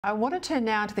I want to turn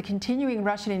now to the continuing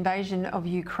Russian invasion of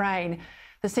Ukraine.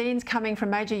 The scenes coming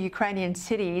from major Ukrainian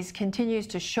cities continues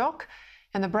to shock,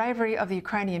 and the bravery of the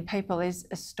Ukrainian people is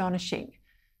astonishing.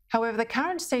 However, the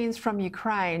current scenes from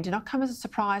Ukraine do not come as a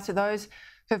surprise to those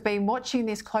who have been watching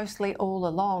this closely all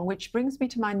along, which brings me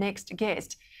to my next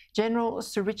guest, General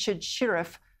Sir Richard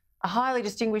Shirreff, a highly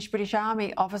distinguished British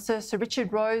Army officer. Sir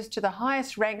Richard rose to the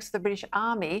highest ranks of the British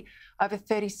Army over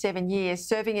 37 years,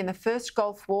 serving in the First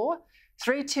Gulf War,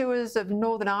 3 tours of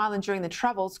Northern Ireland during the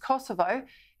Troubles, Kosovo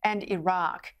and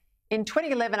Iraq. In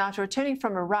 2011, after returning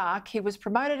from Iraq, he was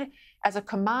promoted as a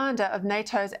commander of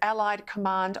NATO's Allied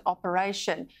Command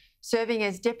Operation, serving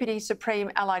as Deputy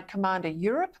Supreme Allied Commander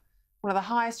Europe, one of the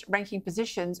highest ranking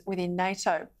positions within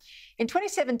NATO. In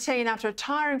 2017, after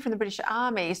retiring from the British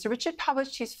Army, Sir Richard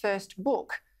published his first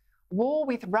book, War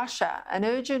with Russia, an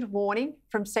urgent warning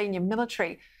from senior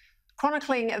military,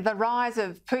 chronicling the rise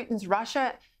of Putin's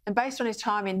Russia. And based on his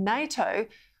time in NATO,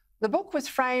 the book was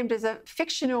framed as a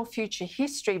fictional future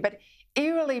history, but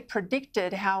eerily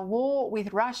predicted how war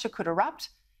with Russia could erupt,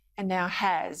 and now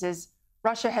has. As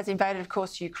Russia has invaded, of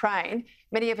course, Ukraine,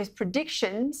 many of his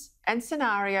predictions and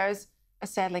scenarios are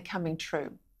sadly coming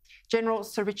true. General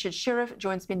Sir Richard Shirreff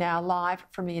joins me now live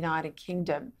from the United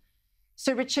Kingdom.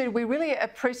 Sir Richard, we really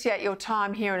appreciate your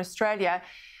time here in Australia.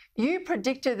 You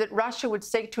predicted that Russia would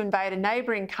seek to invade a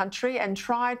neighbouring country and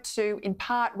try to, in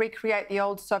part, recreate the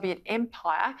old Soviet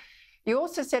empire. You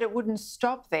also said it wouldn't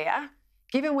stop there.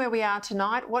 Given where we are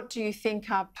tonight, what do you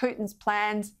think are Putin's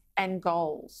plans and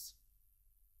goals?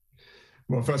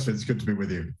 Well, firstly, it's good to be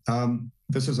with you.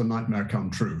 This is a nightmare come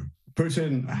true.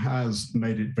 Putin has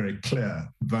made it very clear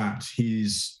that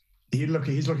he's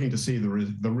looking to see the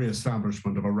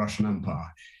re-establishment of a Russian empire.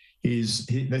 Here's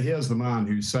the man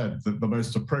who said that the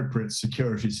most appropriate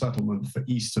security settlement for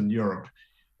Eastern Europe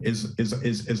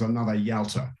is another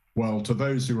Yalta. Well, to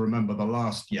those who remember the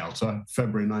last Yalta,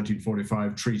 February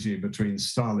 1945 treaty between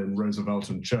Stalin,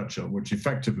 Roosevelt and Churchill, which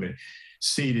effectively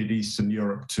ceded Eastern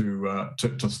Europe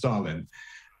to Stalin,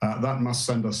 that must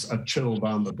send us a chill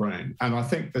down the brain. And I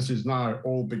think this is now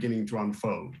all beginning to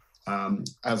unfold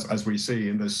as we see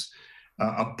in this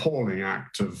appalling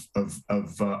act of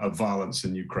violence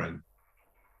in Ukraine.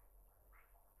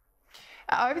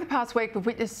 Over the past week, we've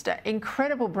witnessed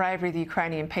incredible bravery of the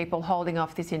Ukrainian people holding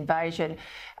off this invasion.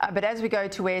 But as we go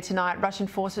to air tonight, Russian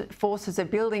forces are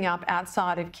building up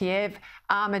outside of Kiev,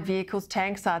 armoured vehicles,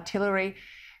 tanks, artillery.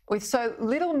 With so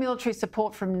little military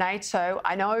support from NATO,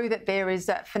 I know that there is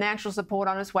financial support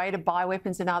on its way to buy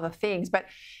weapons and other things, but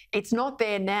it's not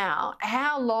there now.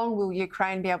 How long will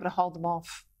Ukraine be able to hold them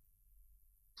off?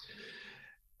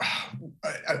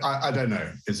 I don't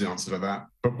know is the answer to that.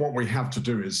 But what we have to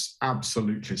do is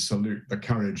absolutely salute the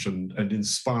courage and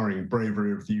inspiring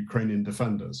bravery of the Ukrainian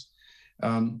defenders.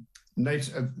 The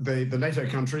NATO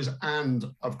countries and,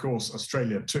 of course,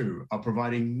 Australia too, are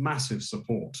providing massive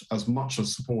support, as much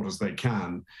as support as they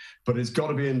can. But it's got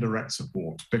to be indirect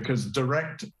support, because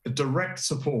direct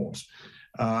support,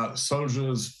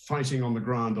 soldiers fighting on the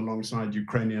ground alongside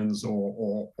Ukrainians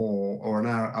or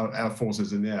air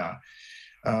forces in the air,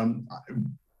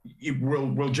 it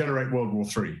will generate World War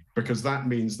III, because that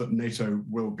means that NATO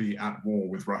will be at war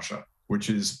with Russia, which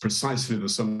is precisely the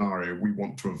scenario we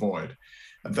want to avoid.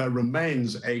 There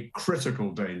remains a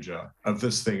critical danger of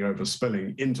this thing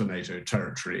overspilling into NATO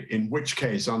territory, in which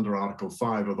case, under Article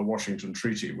 5 of the Washington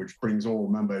Treaty, which brings all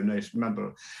member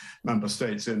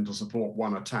states in to support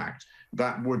one attack,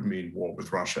 that would mean war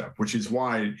with Russia, which is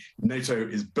why NATO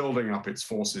is building up its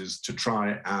forces to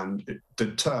try and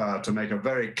deter, to make a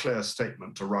very clear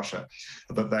statement to Russia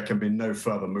that there can be no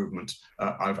further movement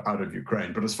out of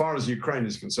Ukraine. But as far as Ukraine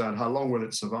is concerned, how long will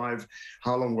it survive?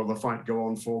 How long will the fight go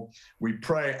on for? We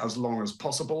pray as long as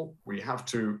possible. We have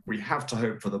to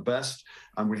hope for the best,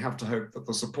 and we have to hope that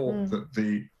the support that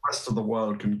the rest of the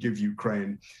world can give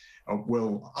Ukraine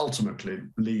will ultimately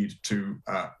lead to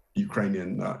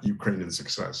Ukrainian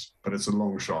success, but it's a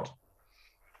long shot.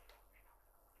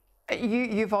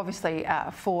 You've obviously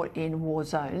fought in war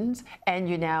zones, and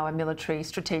you're now a military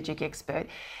strategic expert.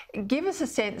 Give us a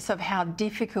sense of how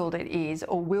difficult it is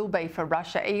or will be for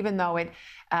Russia, even though it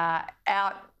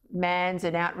outmans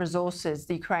and out-resources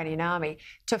the Ukrainian army,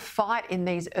 to fight in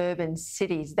these urban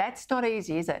cities. That's not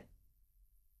easy, is it?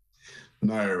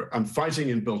 No, and fighting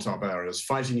in built-up areas,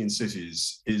 fighting in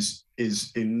cities is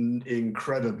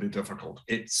incredibly difficult.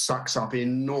 It sucks up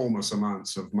enormous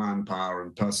amounts of manpower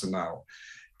and personnel.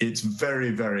 It's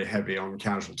very, very heavy on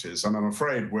casualties. And I'm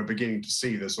afraid we're beginning to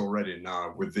see this already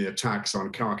now with the attacks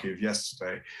on Kharkiv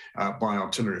yesterday by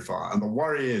artillery fire. And the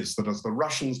worry is that as the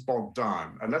Russians bog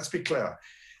down, and let's be clear,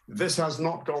 This has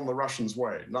not gone the Russians'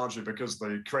 way, largely because the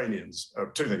Ukrainians,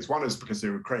 two things. One is because the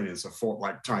Ukrainians have fought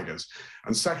like tigers.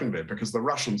 And secondly, because the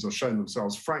Russians have shown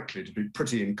themselves, frankly, to be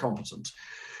pretty incompetent.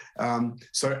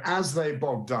 So as they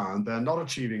bog down, they're not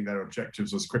achieving their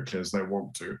objectives as quickly as they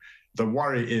want to. The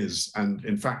worry is, and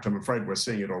in fact, I'm afraid we're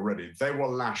seeing it already, they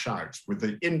will lash out with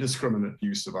the indiscriminate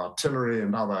use of artillery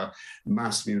and other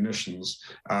mass munitions,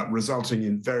 resulting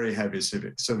in very heavy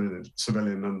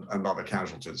civilian and other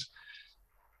casualties.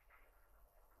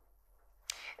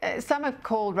 Some have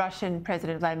called Russian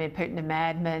President Vladimir Putin a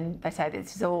madman. They say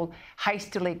this is all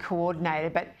hastily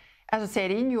coordinated. But as I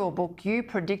said, in your book, you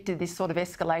predicted this sort of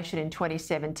escalation in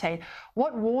 2017.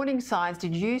 What warning signs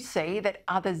did you see that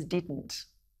others didn't?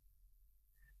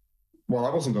 Well, I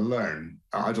wasn't alone.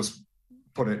 I just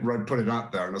put it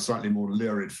out there in a slightly more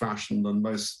lurid fashion than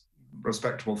most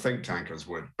respectable think tankers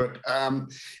would. But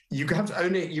you have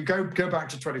to go back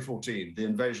to 2014, the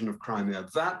invasion of Crimea.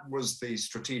 That was the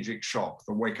strategic shock,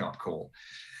 the wake-up call.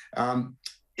 The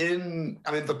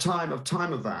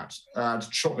time of that,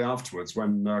 shortly afterwards,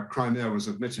 when Crimea was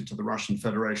admitted to the Russian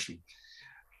Federation,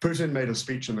 Putin made a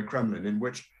speech in the Kremlin in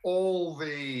which all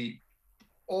the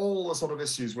sort of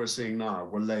issues we're seeing now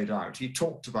were laid out. He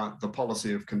talked about the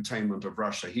policy of containment of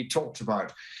Russia. He talked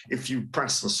about if you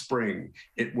press the spring,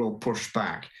 it will push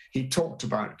back. He talked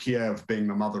about Kiev being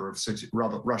the mother of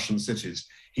Russian cities.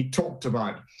 He talked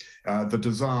about the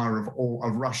desire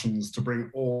of Russians to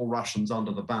bring all Russians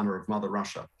under the banner of Mother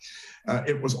Russia.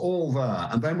 It was all there.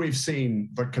 And then we've seen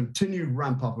the continued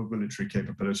ramp up of military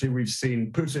capability. We've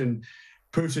seen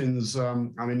Putin's,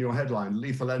 your headline,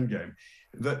 lethal endgame.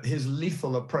 That his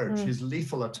lethal approach, his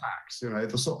lethal attacks,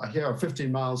 here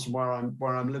 15 miles from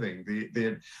where I'm living,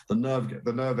 the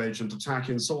nerve agent attack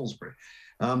in Salisbury.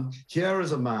 Here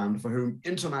is a man for whom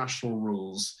international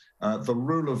rules, the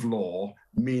rule of law,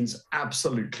 means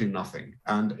absolutely nothing,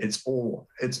 and it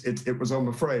was, I'm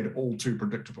afraid, all too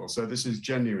predictable. So this is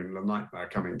genuinely a nightmare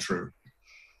coming true.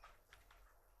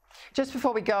 Just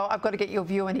before we go, I've got to get your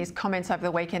view on his comments over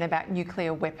the weekend about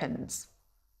nuclear weapons.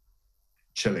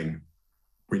 Chilling.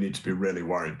 We need to be really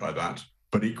worried by that.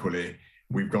 But equally,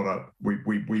 we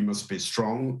must be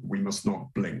strong. We must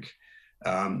not blink.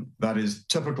 That is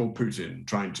typical Putin,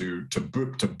 trying to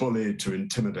bully, to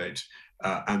intimidate,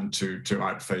 and to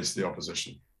outface the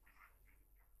opposition.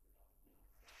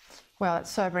 Well,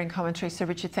 it's sobering commentary. Sir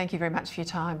Richard, thank you very much for your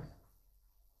time.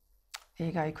 There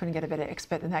you go. You couldn't get a better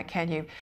expert than that, can you?